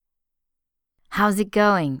How's it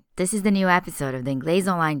going? This is the new episode of the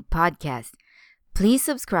Inglês Online podcast. Please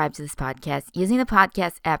subscribe to this podcast using the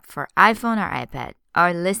podcast app for iPhone or iPad,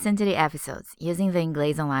 or listen to the episodes using the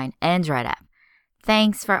Inglês Online Android app.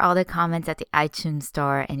 Thanks for all the comments at the iTunes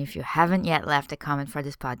store, and if you haven't yet left a comment for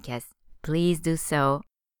this podcast, please do so.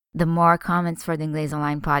 The more comments for the Inglês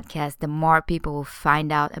Online podcast, the more people will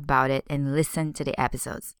find out about it and listen to the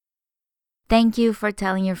episodes. Thank you for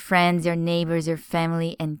telling your friends, your neighbors, your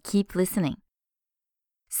family, and keep listening.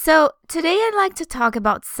 So today I'd like to talk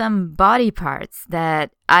about some body parts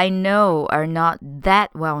that I know are not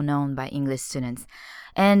that well known by English students.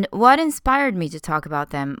 And what inspired me to talk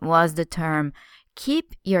about them was the term,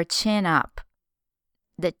 keep your chin up.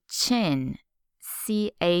 The chin,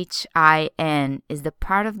 C-H-I-N, is the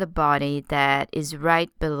part of the body that is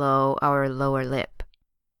right below our lower lip.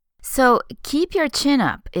 So, keep your chin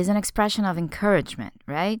up is an expression of encouragement,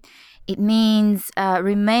 right? It means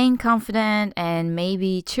remain confident and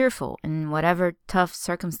maybe cheerful in whatever tough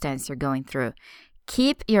circumstance you're going through.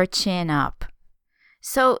 Keep your chin up.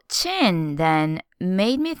 So, chin then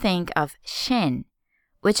made me think of shin,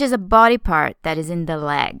 which is a body part that is in the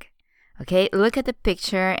leg. Okay, look at the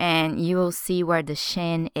picture and you will see where the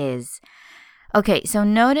shin is. Okay, so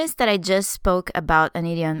notice that I just spoke about an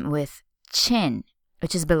idiom with chin,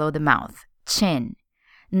 which is below the mouth, chin.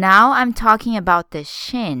 Now I'm talking about the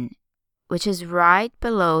shin, which is right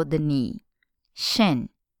below the knee, shin,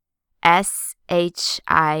 S-H-I-N.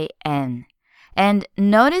 And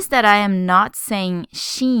notice that I am not saying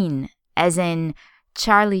sheen, as in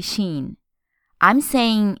Charlie Sheen. I'm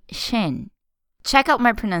saying shin. Check out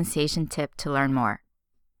my pronunciation tip to learn more.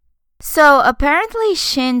 So apparently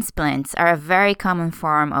shin splints are a very common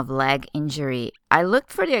form of leg injury. I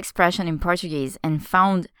looked for the expression in Portuguese and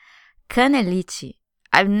found canelite.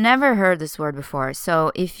 I've never heard this word before,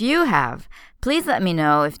 so if you have, please let me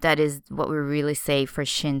know if that is what we really say for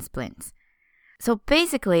shin splints. So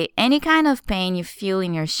basically, any kind of pain you feel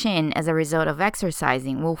in your shin as a result of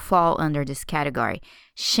exercising will fall under this category,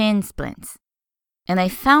 shin splints. And I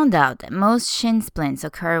found out that most shin splints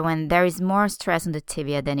occur when there is more stress on the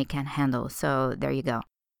tibia than it can handle, so there you go.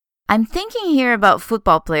 I'm thinking here about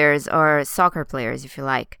football players or soccer players, if you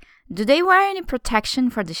like. Do they wear any protection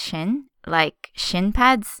for the shin, like shin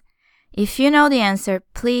pads? If you know the answer,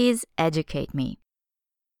 please educate me.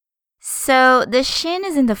 So the shin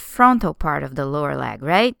is in the frontal part of the lower leg,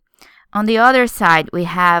 right? On the other side, we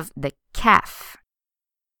have the calf.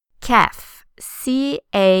 Calf,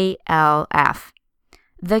 C-A-L-F.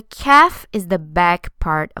 The calf is the back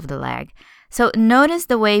part of the leg. So notice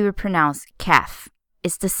the way we pronounce calf.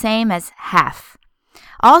 It's the same as half.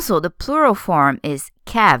 Also, the plural form is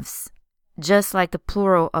calves, just like the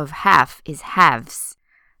plural of half is halves.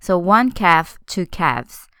 So one calf, two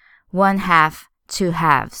calves. One half, two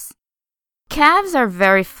halves. Calves are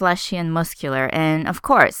very fleshy and muscular, and of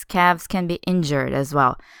course, calves can be injured as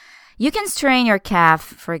well. You can strain your calf,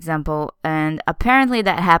 for example, and apparently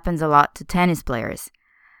that happens a lot to tennis players.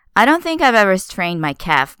 I don't think I've ever strained my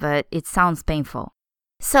calf, but it sounds painful.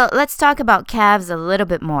 So let's talk about calves a little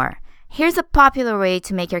bit more. Here's a popular way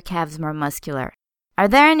to make your calves more muscular. Are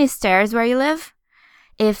there any stairs where you live?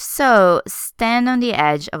 If so, stand on the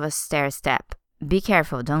edge of a stair step. Be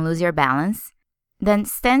careful, don't lose your balance. Then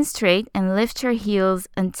stand straight and lift your heels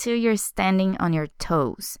until you're standing on your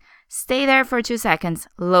toes. Stay there for 2 seconds,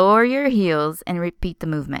 lower your heels, and repeat the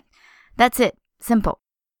movement. That's it. Simple.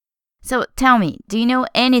 So tell me, do you know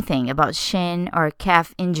anything about shin or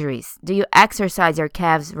calf injuries? Do you exercise your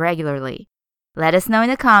calves regularly? Let us know in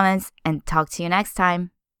the comments and talk to you next time.